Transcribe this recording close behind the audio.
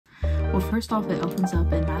Well, first off, it opens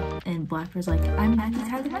up and Blackbear's like, I'm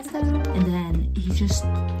mansionz, and then he just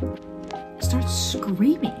starts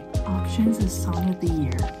screaming. Options is Song of the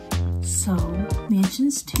Year. So,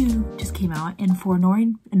 Mansionz 2 just came out, and for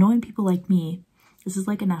annoying people like me, this is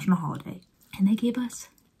like a national holiday. And they gave us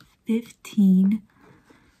 15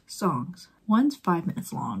 songs. One's 5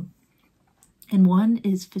 minutes long, and one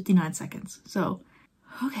is 59 seconds. So,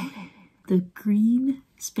 okay. The Green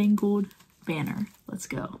Spangled Banner. Let's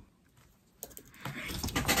go.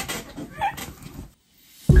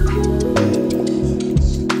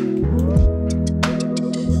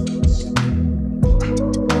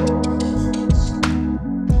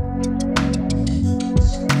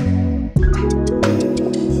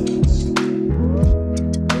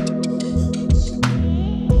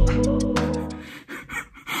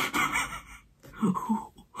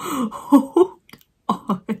 Hold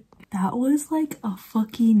on. That was like a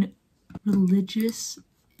fucking religious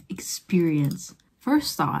experience.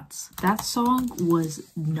 First thoughts, that song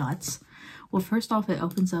was nuts. Well, first off, it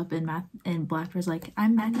opens up and Blackbear's like,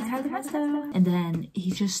 I'm mansionz, and then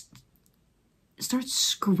he just starts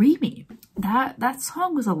screaming. That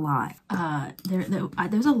song was a lot.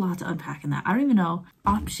 There's a lot to unpack in that. I don't even know.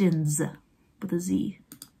 Options with a Z.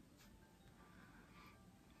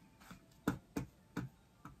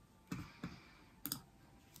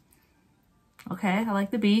 Okay, I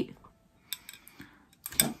like the beat.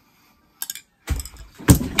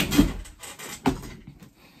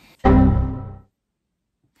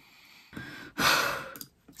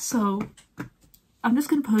 So, I'm just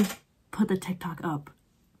gonna put the TikTok up.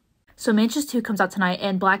 So Mansionz 2 comes out tonight,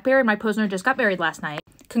 and Blackbear and my Posner just got married last night.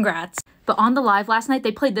 Congrats. But on the live last night,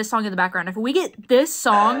 they played this song in the background. If we get this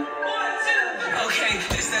song... Okay,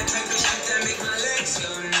 it's that type of shit that make my legs go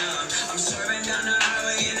numb. I'm swerving down the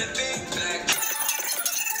highway in a big black.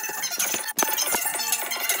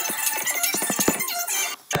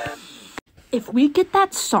 If we get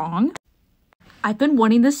that song... I've been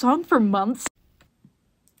wanting this song for months.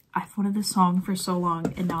 I've wanted this song for so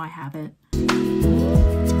long, and now I have it.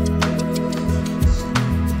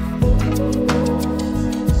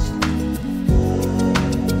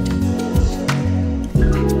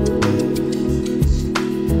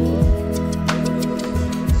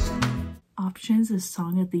 Options is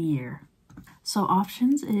Song of the Year. So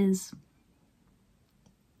Options is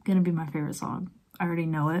gonna be my favorite song. I already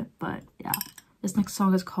know it, but yeah. This next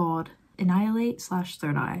song is called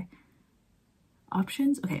Annihilate/Third Eye.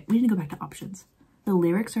 Options? Okay, we need to go back to Options. The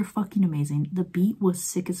lyrics are fucking amazing. The beat was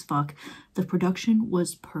sick as fuck. The production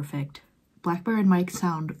was perfect. Blackbear and Mike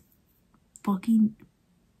sound fucking...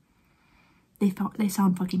 They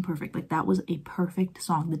sound fucking perfect. Like, that was a perfect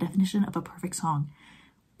song. The definition of a perfect song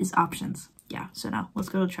is Options. Yeah, so now let's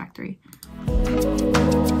go to track 3.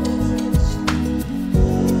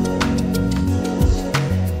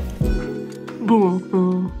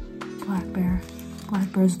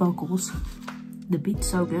 Blackbear's vocals. The beat's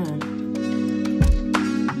so good.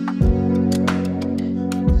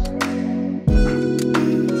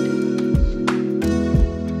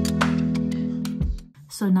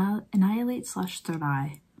 So now Annihilate/Third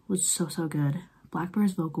Eye was so good.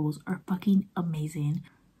 Blackbear's vocals are fucking amazing.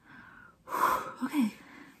 Okay,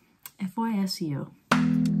 FYSU.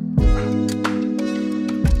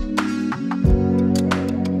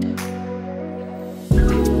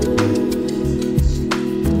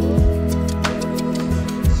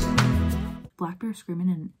 Blackbear screaming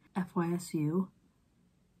in FYSU,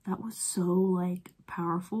 that was so like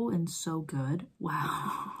powerful and so good.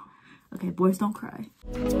 Wow. Okay, Boys Don't Cry.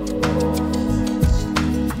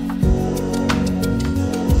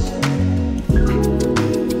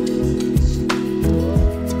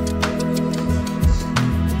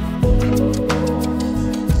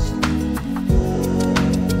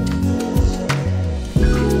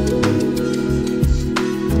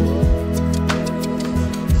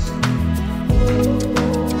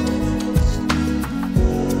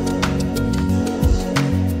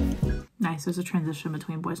 There's a transition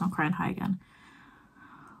between Boys Don't Cry and High Again.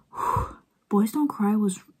 Boys Don't Cry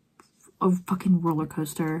was a fucking roller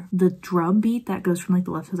coaster. The drum beat that goes from like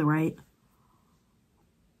the left to the right,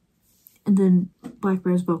 and then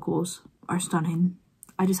Blackbear's vocals are stunning.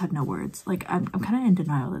 I just have no words. Like, I'm kind of in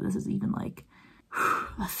denial that this is even like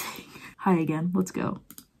a thing. High Again, let's go.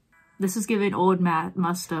 This is giving old Matt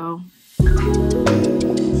Musto.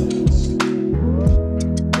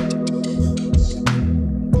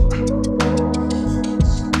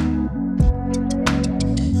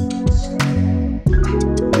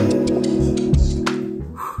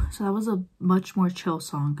 So that was a much more chill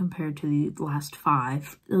song compared to the last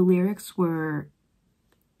 5. The lyrics were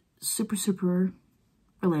super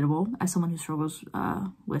relatable as someone who struggles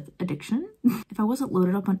with addiction. If I wasn't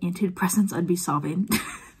loaded up on antidepressants, I'd be sobbing.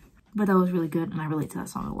 But that was really good, and I relate to that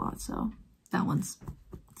song a lot, so that one's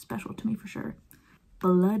special to me for sure.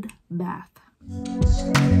 Bloodbath.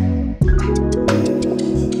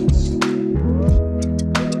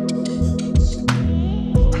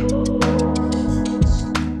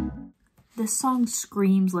 This song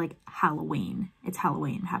screams like Halloween. It's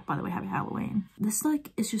Halloween. By the way, happy Halloween. This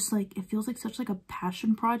like, it's just like, it feels like such like a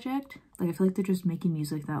passion project. Like I feel like they're just making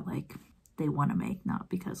music that like they want to make, not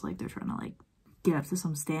because like they're trying to like get up to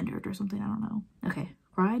some standard or something. I don't know. Okay.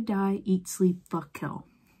 Ride, die, eat, sleep, fuck, kill.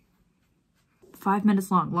 5 minutes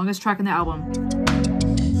long. Longest track in the album.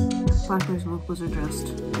 Blackbear's vocals are just...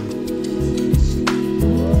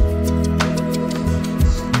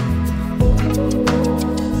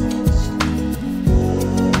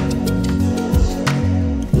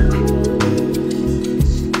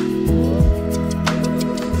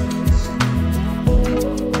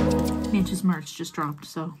 mansionz merch just dropped,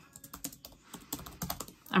 so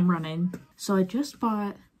I'm running. So I just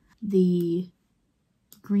bought the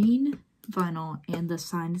green vinyl and the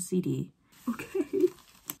signed CD. Okay.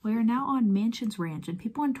 We are now on mansionz ranch, and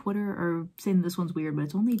people on Twitter are saying this one's weird, but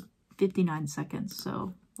it's only 59 seconds,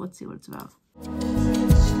 so let's see what it's about.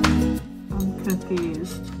 I'm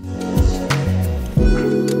confused.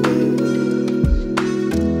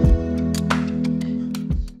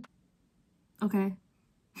 Okay.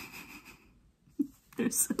 They're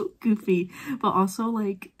so goofy, but also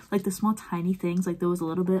like the small tiny things, like there was a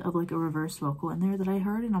little bit of like a reverse vocal in there that I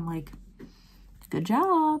heard, and I'm like, good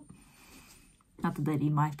job. Not that they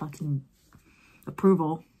need my fucking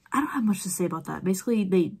approval. I don't have much to say about that. Basically,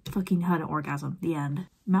 they fucking had an orgasm. The end.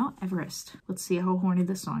 Mount Everest. Let's see how horny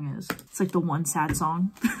this song is. It's like the one sad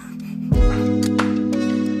song.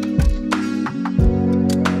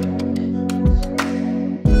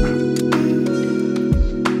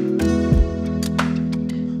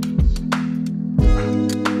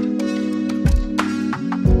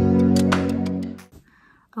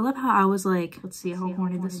 I love how I was like, let's see how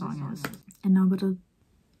horny this song is. And now I'm about to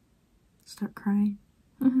start crying.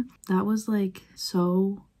 That was like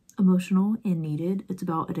so emotional and needed. It's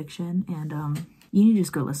about addiction, and you need to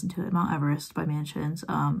just go listen to it. Mount Everest by mansionz.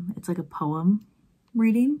 It's like a poem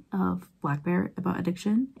reading of Blackbear about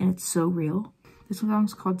addiction, and it's so real. This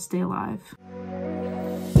song's called Stay Alive.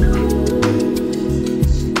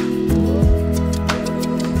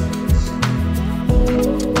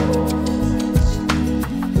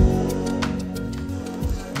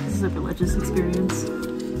 A religious experience.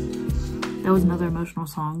 That was another emotional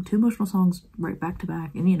song. 2 emotional songs right back to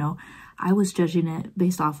back, and you know, I was judging it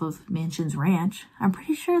based off of mansionz ranch. I'm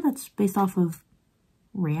pretty sure that's based off of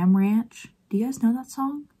Ram Ranch. Do you guys know that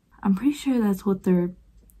song? I'm pretty sure that's what they're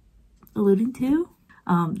alluding to.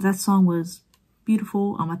 That song was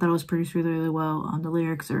beautiful. I thought it was produced really, really well. The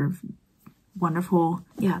lyrics are wonderful.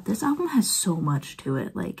 Yeah, this album has so much to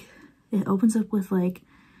it. Like, it opens up with like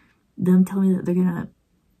them telling me that they're gonna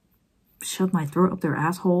shove my throat up their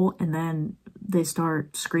asshole, and then they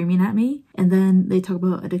start screaming at me, and then they talk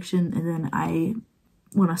about addiction, and then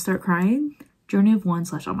when I start crying, journey of one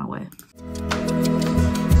 / on my way.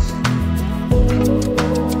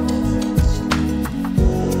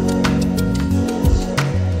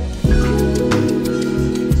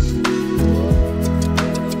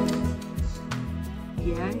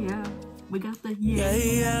 Yeah, we got the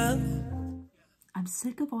yeah. I'm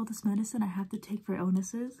sick of all this medicine I have to take for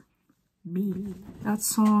illnesses. Me. That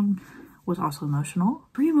song was also emotional.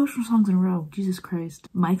 3 emotional songs in a row. Jesus Christ.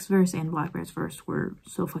 Mike's verse and Blackbear's verse were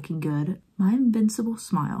so fucking good. My Invincible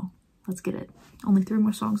Smile. Let's get it. Only 3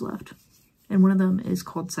 more songs left. And one of them is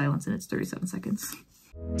called Silence, and it's 37 seconds.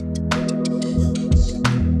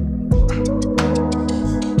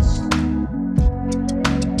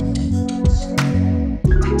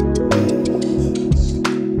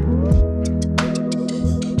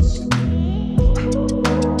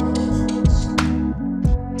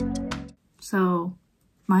 So,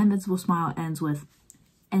 My Invincible Smile ends with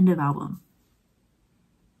end of album.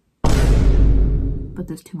 But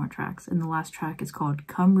there's 2 more tracks, and the last track is called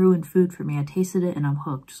Come Ruin Food for Me. I tasted it and I'm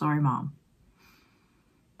hooked. Sorry, Mom.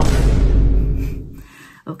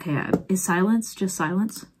 Okay, is silence just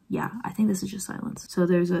silence? Yeah, I think this is just silence. So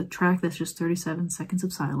there's a track that's just 37 seconds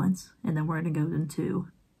of silence, and then we're gonna go into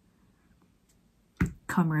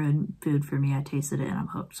Come Ruin Food for Me. I tasted it and I'm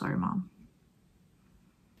hooked. Sorry, Mom.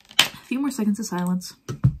 A few more seconds of silence.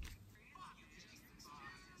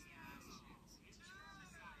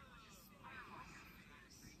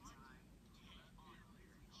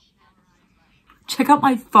 Check out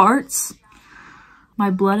my farts.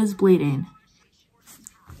 My blood is bleeding.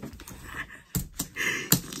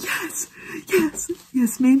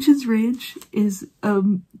 Yes, Mansionz Ranch is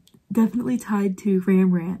definitely tied to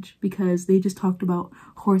Ram Ranch because they just talked about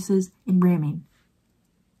horses and ramming.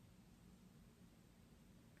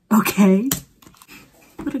 Okay.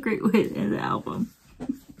 What a great way to end the album.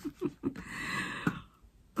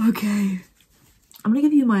 Okay. I'm gonna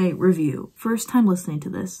give you my review. First time listening to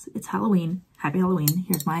this. It's Halloween. Happy Halloween.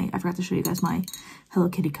 Here's my, I forgot to show you guys my Hello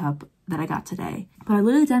Kitty cup that I got today. But I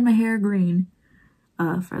literally dyed my hair green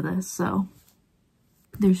for this, so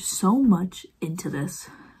there's so much into this.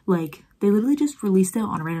 Like, they literally just released it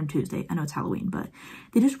on a random Tuesday. I know it's Halloween, but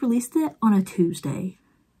they just released it on a Tuesday.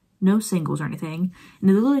 No singles or anything. And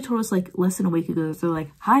they literally told us like less than a week ago. They're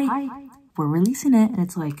like, hi, we're releasing it. And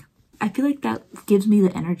it's like, I feel like that gives me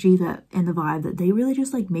the energy that and the vibe that they really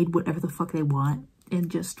just like made whatever the fuck they want and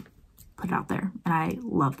just put it out there. And I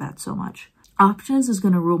love that so much. Options is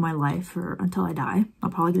gonna rule my life for until I die.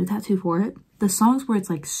 I'll probably get a tattoo for it. The songs where it's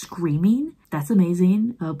like screaming, that's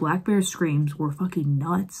amazing. Black Bear's screams were fucking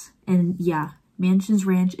nuts. And yeah, Mansionz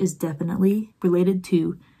Ranch is definitely related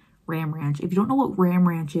to Ram Ranch. If you don't know what Ram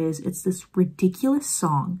Ranch is, it's this ridiculous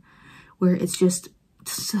song where it's just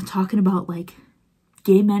talking about like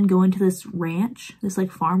gay men going to this ranch, this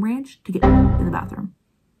like farm ranch to get in the bathroom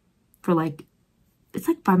for like, it's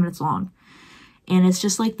like 5 minutes long. And it's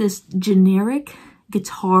just like this generic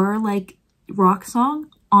guitar like rock song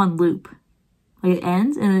on loop. Like it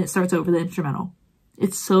ends and then it starts over the instrumental.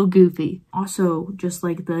 It's so goofy. Also just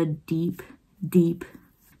like the deep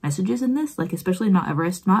messages in this, like especially Not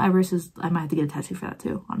Everest. Not Everest is, I might have to get a tattoo for that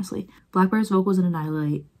too, honestly. Black Bear's vocals in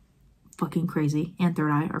Annihilate, fucking crazy. And Third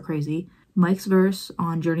Eye are crazy. Mike's verse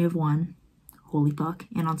on Journey of One, holy fuck.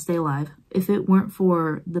 And on Stay Alive. If it weren't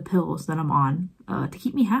for the pills that I'm on to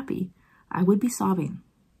keep me happy, I would be sobbing.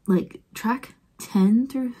 Like track 10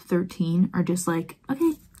 through 13 are just like,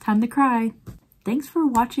 okay, time to cry. Thanks for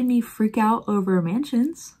watching me freak out over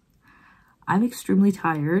Mansionz. I'm extremely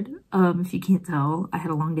tired. If you can't tell, I had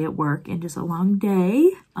a long day at work and just a long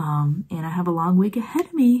day. And I have a long week ahead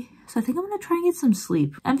of me. So I think I'm gonna try and get some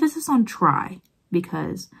sleep. Emphasis on try,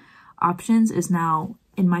 because Options is now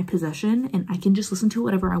in my possession and I can just listen to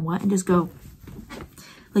whatever I want and just go.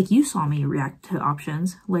 Like you saw me react to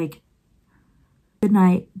Options. Like, good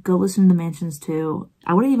night, go listen to Mansionz 2.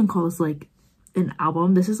 I wouldn't even call this like an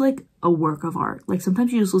album. This is like a work of art. Like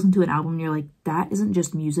sometimes you just listen to an album and you're like, that isn't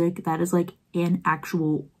just music, that is like an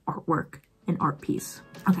actual artwork, an art piece.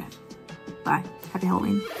 Okay, bye, happy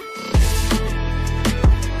Halloween.